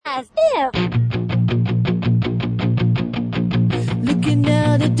As if. Looking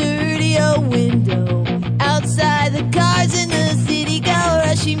out a dirty old window. Outside the cars in the city go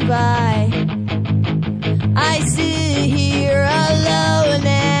rushing by. I sit here alone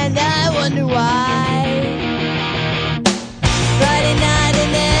and I wonder why. Friday night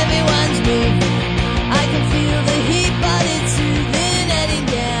and everyone's moving. I can feel the heat but it's soothing heading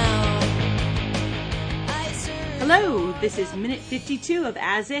down. Hello, this is Minute 52 of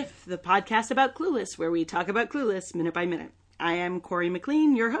As If, the podcast about Clueless, where we talk about Clueless minute by minute. I am Corin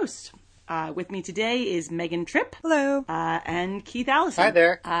McLean, your host. With me today is Megan Tripp. Hello. And Keith Allison. Hi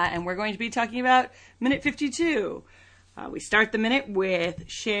there. And we're going to be talking about Minute 52. We start the minute with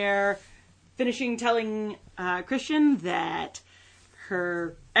Cher finishing telling Christian that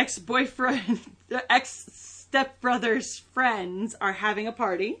her ex-boyfriend, ex-stepbrother's friends are having a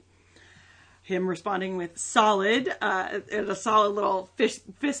party. Him responding with solid, and a solid little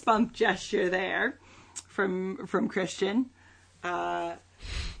fist bump gesture there from Christian.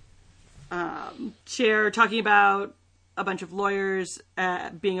 Cher talking about a bunch of lawyers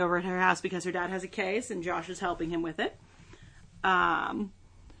being over at her house because her dad has a case and Josh is helping him with it.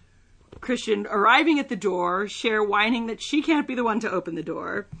 Christian arriving at the door, Cher whining that she can't be the one to open the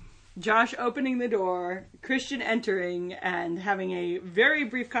door. Josh opening the door, Christian entering and having a very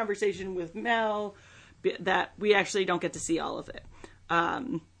brief conversation with Mel that we actually don't get to see all of it.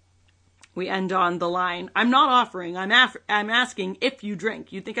 We end on the line, "I'm not offering, I'm asking if you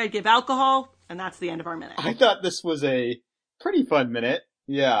drink. You think I'd give alcohol?" And that's the end of our minute. I thought this was a pretty fun minute.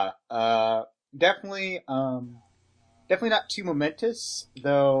 Yeah. Definitely not too momentous,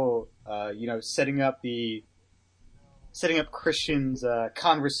 though, setting up Christian's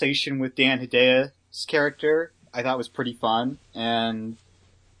conversation with Dan Hidea's character, I thought was pretty fun. And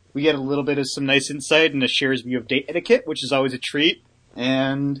we get a little bit of some nice insight into Cher's view of date etiquette, which is always a treat.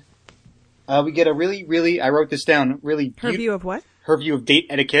 And we get a really, I wrote this down, really... Her view of what? Her view of date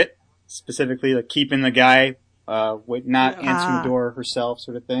etiquette, specifically like keeping the guy, not answering the door herself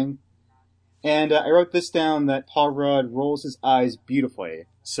sort of thing. And I wrote this down that Paul Rudd rolls his eyes beautifully.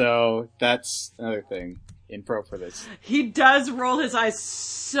 So that's another thing in pro for this. He does roll his eyes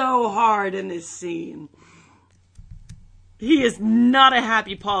so hard in this scene. He is not a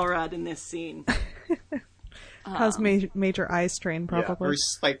happy Paul Rudd in this scene. Has major eye strain, probably. Yeah, very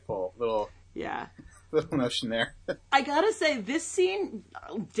spiteful little notion there. I gotta say, this scene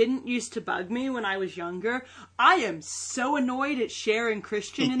didn't used to bug me when I was younger. I am so annoyed at Cher and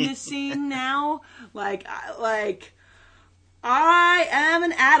Christian in this scene now. Like, I am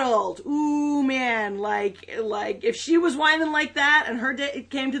an adult. Ooh, man. Like, if she was whining like that and her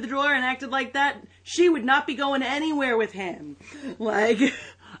came to the door and acted like that, she would not be going anywhere with him. Like,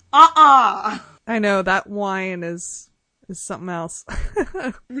 I know, that whine is something else.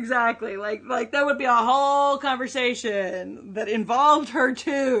 Exactly. Like that would be a whole conversation that involved her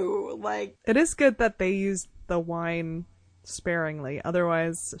too. Like, it is good that they used the whine sparingly.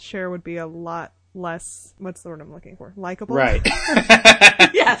 Otherwise, Cher would be a lot less, what's the word I'm looking for? Likable? Right.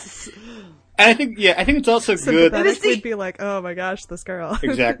 Yes. And I think it's also good. We'd be like, oh my gosh, this girl.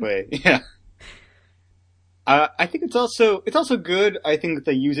 Exactly. Yeah. I think it's also good, I think, that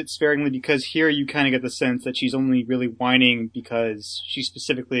they use it sparingly, because here you kind of get the sense that she's only really whining because she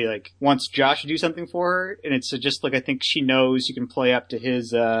specifically, like, wants Josh to do something for her, and it's just, like, I think she knows you can play up to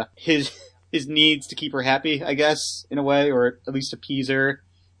his needs to keep her happy, I guess, in a way, or at least appease her,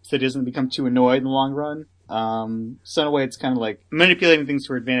 so he doesn't become too annoyed in the long run. So in a way, it's kind of like manipulating things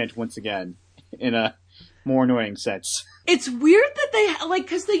to her advantage once again, in a more annoying sense. It's weird that they,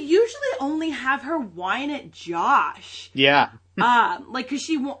 because they usually only have her whine at Josh. Yeah. Cause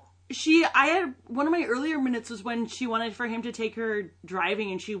I had, one of my earlier minutes was when she wanted for him to take her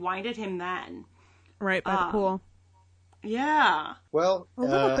driving and she whined at him then. Right, by the pool. Yeah. Well, a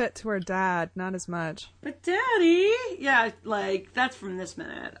little bit to her dad, not as much. But Daddy! Yeah, that's from this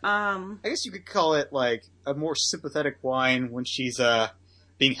minute. I guess you could call it, like, a more sympathetic whine when she's,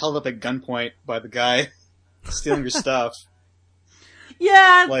 being held up at gunpoint by the guy stealing your stuff.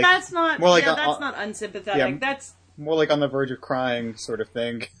 Yeah, like, that's not. Like that's not unsympathetic. Yeah, that's more like on the verge of crying sort of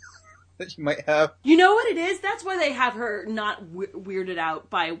thing that you might have. You know what it is? That's why they have her not weirded out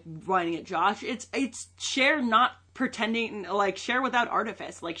by whining at Josh. It's Cher not pretending, like Cher without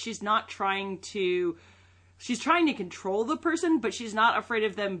artifice. Like, she's not trying to. She's trying to control the person, but she's not afraid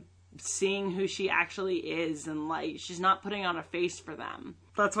of them seeing who she actually is, and like she's not putting on a face for them.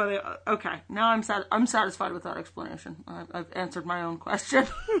 That's why they. Okay, now I'm satisfied with that explanation. I've answered my own question.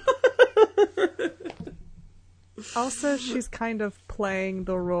 Also, she's kind of playing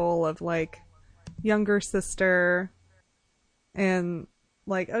the role of like younger sister, and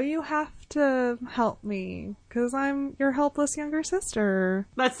like, oh, you have to help me because I'm your helpless younger sister.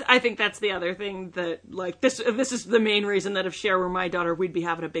 I think that's the other thing that, like, this is the main reason that if Cher were my daughter, we'd be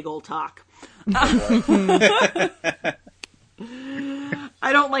having a big old talk.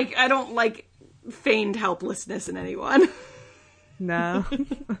 I don't like feigned helplessness in anyone. No.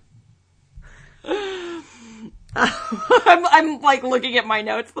 I'm like looking at my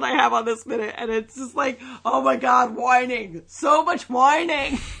notes that I have on this minute, and it's just like, oh my god, whining. So much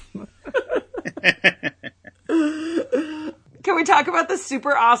whining. Can we talk about the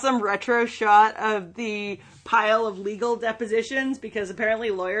super awesome retro shot of the pile of legal depositions? Because apparently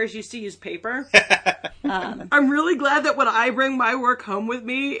lawyers used to use paper. I'm really glad that when I bring my work home with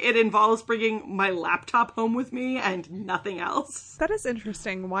me, it involves bringing my laptop home with me and nothing else. That is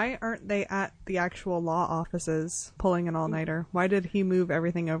interesting. Why aren't they at the actual law offices pulling an all-nighter? Why did he move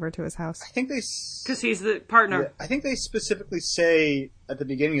everything over to his house? I think they... Because he's the partner. Yeah, I think they specifically say at the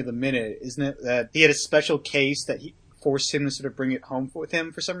beginning of the minute, isn't it, that he had a special case that he forced him to sort of bring it home with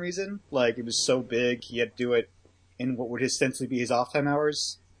him for some reason? Like, it was so big, he had to do it in what would ostensibly be his off-time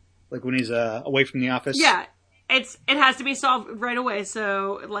hours. Like, when he's away from the office. Yeah. It has to be solved right away,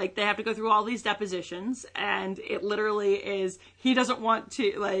 so, like, they have to go through all these depositions, and it literally is, he doesn't want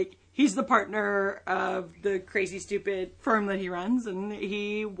to, like, he's the partner of the crazy, stupid firm that he runs, and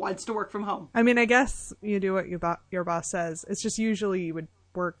he wants to work from home. I mean, I guess you do what your boss says. It's just usually you would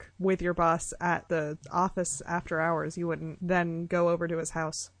work with your boss at the office after hours. You wouldn't then go over to his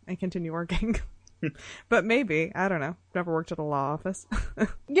house and continue working. But maybe, I don't know. Never worked at a law office.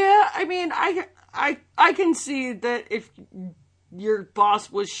 Yeah, I mean, I can see that if your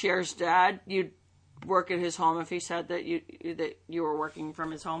boss was Cher's dad, you'd work at his home if he said that you were working from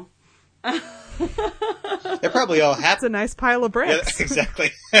his home. They're probably all happy. It's a nice pile of bricks. Yeah,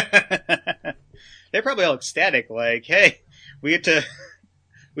 exactly. They're probably all ecstatic, like, hey, we get to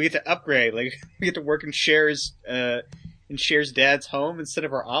upgrade, like, we get to work in Cher's dad's home instead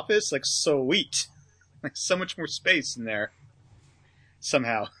of our office, like, sweet. Like, so much more space in there.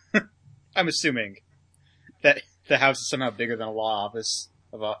 Somehow. I'm assuming that the house is somehow bigger than a law office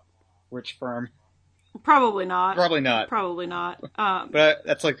of a rich firm. Probably not. Probably not. But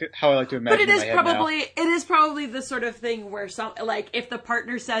that's like how I like to imagine. But it is probably the sort of thing where if the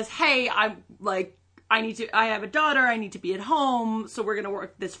partner says, "Hey, I'm like, I have a daughter, I need to be at home, so we're gonna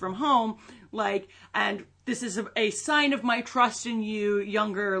work this from home," like, and this is a sign of my trust in you,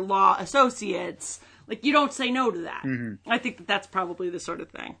 younger law associates. Like, you don't say no to that. Mm-hmm. I think that's probably the sort of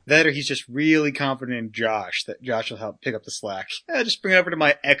thing. That or he's just really confident in Josh, that Josh will help pick up the slack. Just bring it over to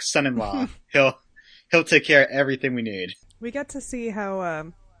my ex-son-in-law. He'll take care of everything we need. We get to see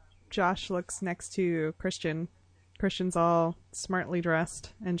how Josh looks next to Christian. Christian's all smartly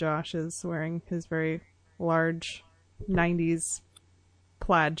dressed, and Josh is wearing his very large 90s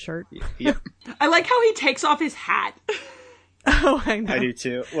plaid shirt. Yep. I like how he takes off his hat. Oh, I know. I do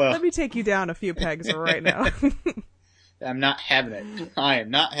too. Well, let me take you down a few pegs right now. I'm not having it. I am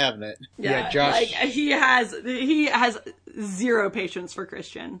not having it. Yeah, Josh. Like, he has zero patience for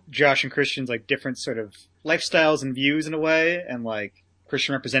Christian. Josh and Christian's like different sort of lifestyles and views in a way, and like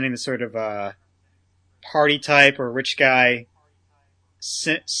Christian representing the sort of party type or rich guy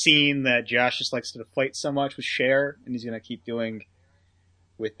scene that Josh just likes to fight so much with Cher, and he's gonna keep doing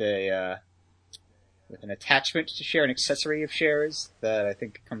with an attachment to Cher, an accessory of Cher's that I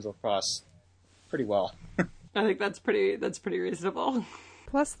think comes across pretty well. I think that's pretty reasonable.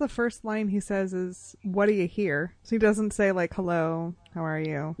 Plus, the first line he says is, "What do you hear?" So he doesn't say, like, "Hello, how are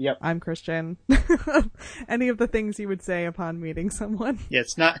you? Yep. I'm Christian." Any of the things you would say upon meeting someone. Yeah,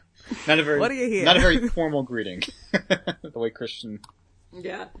 it's not a very what do you hear? Not a very formal greeting. The way Christian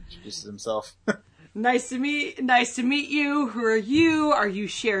introduces himself. Nice to meet you. Who are you? Are you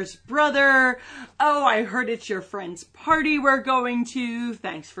Cher's brother? Oh, I heard it's your friend's party we're going to.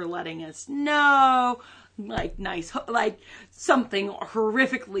 Thanks for letting us know. Like, nice, like, something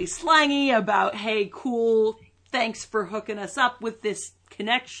horrifically slangy about, hey, cool, thanks for hooking us up with this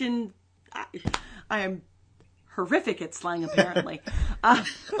connection. I am horrific at slang, apparently. I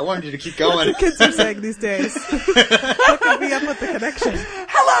wanted you to keep going. That's what kids are saying these days. Hooking me up with the connection.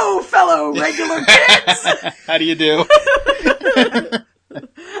 Hello, fellow regular kids! How do you do?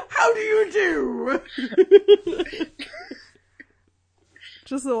 How do you do?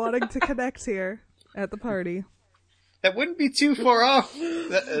 Just wanting to connect here at the party. That wouldn't be too far off.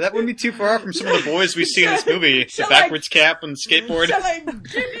 That wouldn't be too far off from some of the boys we see in this movie. The backwards cap and the skateboard. Shall I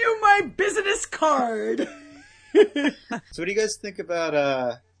give you my business card? So what do you guys think about,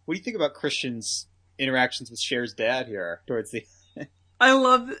 what do you think about Christian's interactions with Cher's dad here towards the... I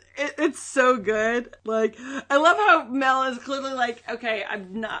love it. It's so good. Like, I love how Mel is clearly like, okay,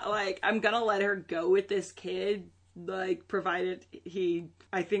 I'm gonna let her go with this kid, like, provided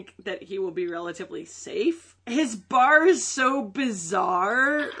I think that he will be relatively safe. His bar is so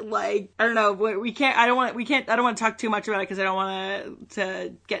bizarre. Like, I don't know. I don't want to talk too much about it because I don't want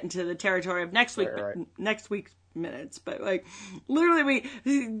to get into the territory of next week's minutes. But like, literally,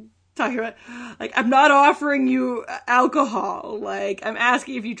 we talking about, like, I'm not offering you alcohol. Like, I'm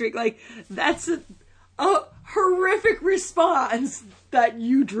asking if you drink. Like, that's a horrific response that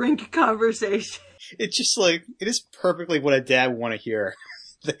you drink conversation. It's just like, it is perfectly what a dad would want to hear.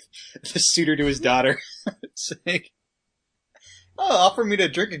 The suitor to his daughter. It's like, oh, offer me to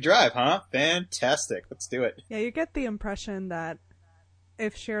drink and drive, huh? Fantastic. Let's do it. Yeah, you get the impression that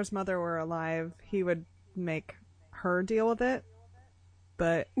if Cher's mother were alive, he would make her deal with it.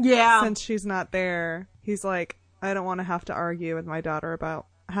 But since she's not there, he's like, I don't want to have to argue with my daughter about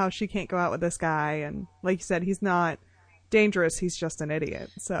how she can't go out with this guy. And like you said, he's not dangerous. He's just an idiot.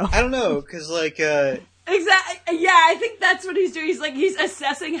 So I don't know, because like, exactly. Yeah, I think that's what he's doing. He's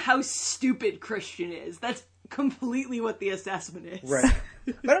assessing how stupid Christian is. That's completely what the assessment is. Right.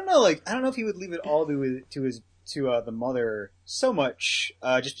 But I don't know. Like, I don't know if he would leave it all to the mother so much,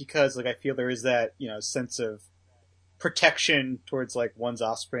 just because like I feel there is that sense of protection towards like one's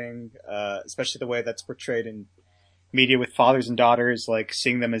offspring, especially the way that's portrayed in media with fathers and daughters, like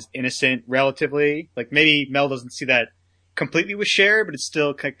seeing them as innocent relatively. Like maybe Mel doesn't see that completely with Cher, but it's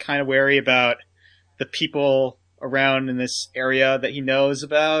still kind of wary about the people around in this area that he knows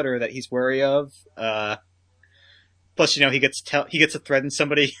about or that he's wary of. Plus, he gets to threaten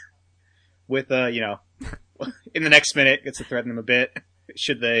somebody with, in the next minute, gets to threaten them a bit,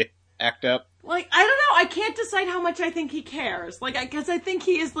 should they act up. Like, I don't know, I can't decide how much I think he cares. Like, because I think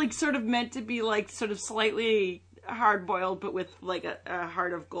he is, like, sort of meant to be, like, sort of slightly hard-boiled, but with, like, a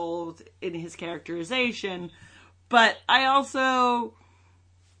heart of gold in his characterization. But I also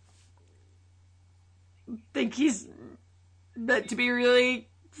think he's meant to be really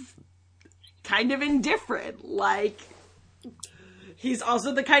kind of indifferent. Like, he's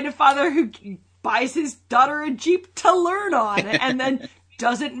also the kind of father who buys his daughter a Jeep to learn on and then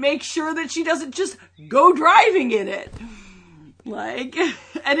doesn't make sure that she doesn't just go driving in it. Like,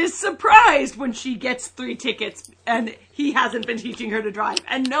 and is surprised when she gets 3 tickets and he hasn't been teaching her to drive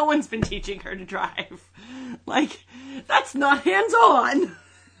and no one's been teaching her to drive. Like, that's not hands-on.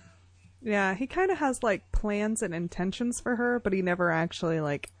 Yeah, he kind of has, like, plans and intentions for her, but he never actually,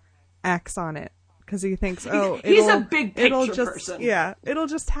 like, acts on it. Because he thinks, he's a big picture person. Yeah, it'll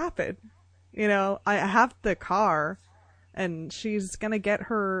just happen. I have the car, and she's gonna get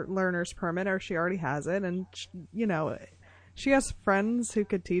her learner's permit, or she already has it, and, she has friends who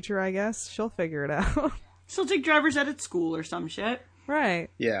could teach her, I guess. She'll figure it out. She'll take driver's ed at school or some shit. Right.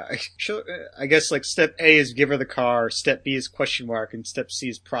 Yeah, I guess like step A is give her the car, step B is question mark, and step C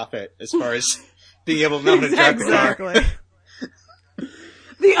is profit as far as being able to know how to drive the car. Exactly.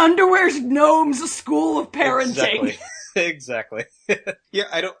 The Underwear's Gnomes School of Parenting. Exactly. Yeah,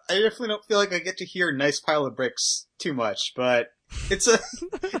 I definitely don't feel like I get to hear "nice pile of bricks" too much, but it's a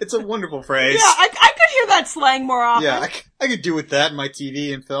wonderful phrase. Yeah, I could hear that slang more often. Yeah, I could do with that in my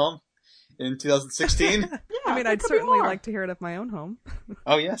TV and film in 2016. Yeah, I mean, I'd certainly like to hear it of my own home.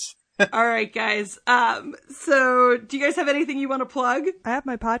 Oh, yes. All right, guys. So do you guys have anything you want to plug? I have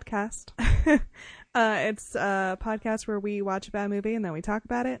my podcast. It's a podcast where we watch a bad movie and then we talk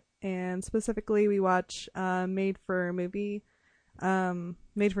about it. And specifically, we watch made for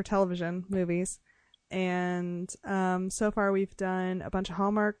television movies. And so far, we've done a bunch of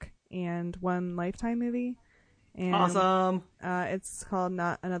Hallmark and one Lifetime movie. And, awesome. It's called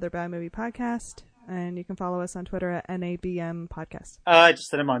Not Another Bad Movie Podcast. And you can follow us on Twitter at NABM Podcast. I just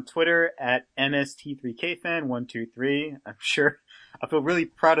said I'm on Twitter at MST3KFan123. I'm sure I feel really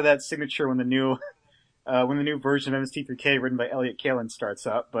proud of that signature when the new version of MST3K written by Elliot Kalin starts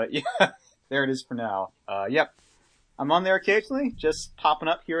up. But yeah, there it is for now. Yep. I'm on there occasionally, just popping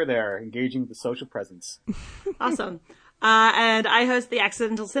up here or there, engaging with the social presence. Awesome. And I host the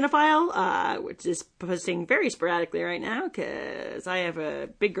Accidental Cinephile, which is posting very sporadically right now because I have a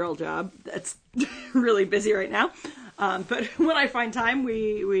big girl job that's really busy right now. But when I find time,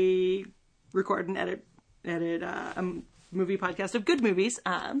 we record and edit a movie podcast of good movies.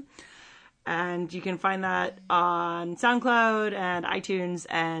 And you can find that on SoundCloud and iTunes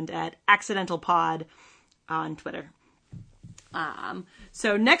and at Accidental Pod on Twitter.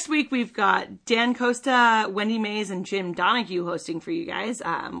 So next week we've got Dan Costa, Wendy Mays, and Jim Donahue hosting for you guys,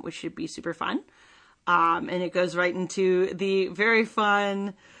 which should be super fun. And it goes right into the very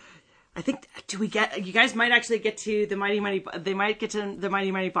fun I think, you guys might actually get to the Mighty Mighty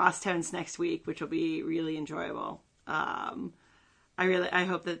Bosstones next week, which will be really enjoyable. I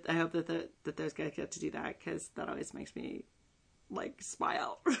hope that those guys get to do that, because that always makes me like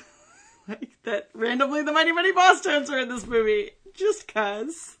smile. Like that randomly the Mighty Mighty Bosstones are in this movie just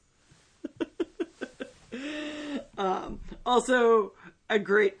cause. Also, a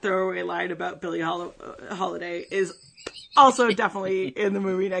great throwaway line about Billie Holiday is also definitely in the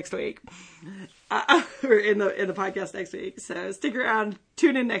movie next week, or in the podcast next week. So stick around,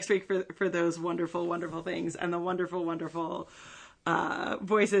 tune in next week for those wonderful, wonderful things and the wonderful, wonderful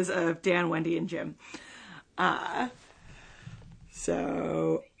voices of Dan, Wendy, and Jim.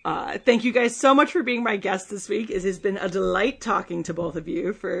 Thank you guys so much for being my guest this week. It has been a delight talking to both of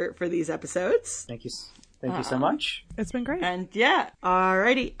you for these episodes. Thank you so much. It's been great. And yeah,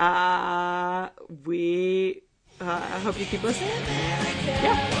 alrighty. We hope you keep listening.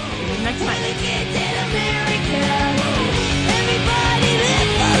 Yeah, see you next time. Everybody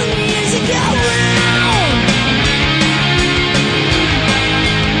lived for the music around.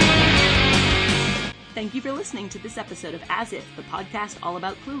 Thank you for listening to this episode of As If, the podcast all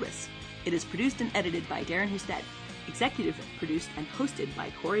about Clueless. It is produced and edited by Darren Husted, executive produced and hosted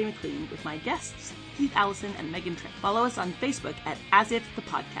by Corey McLean, with my guests, Keith Allison and Megan Trick. Follow us on Facebook at As If the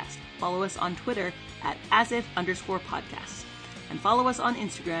Podcast. Follow us on Twitter at asif_podcast. And follow us on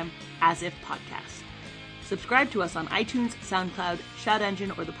Instagram, As If Podcast. Subscribe to us on iTunes, SoundCloud, Shout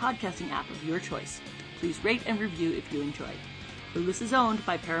Engine, or the podcasting app of your choice. Please rate and review if you enjoy. Clueless is owned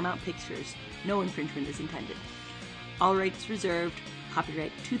by Paramount Pictures. No infringement is intended. All rights reserved.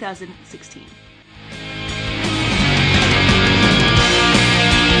 Copyright 2016.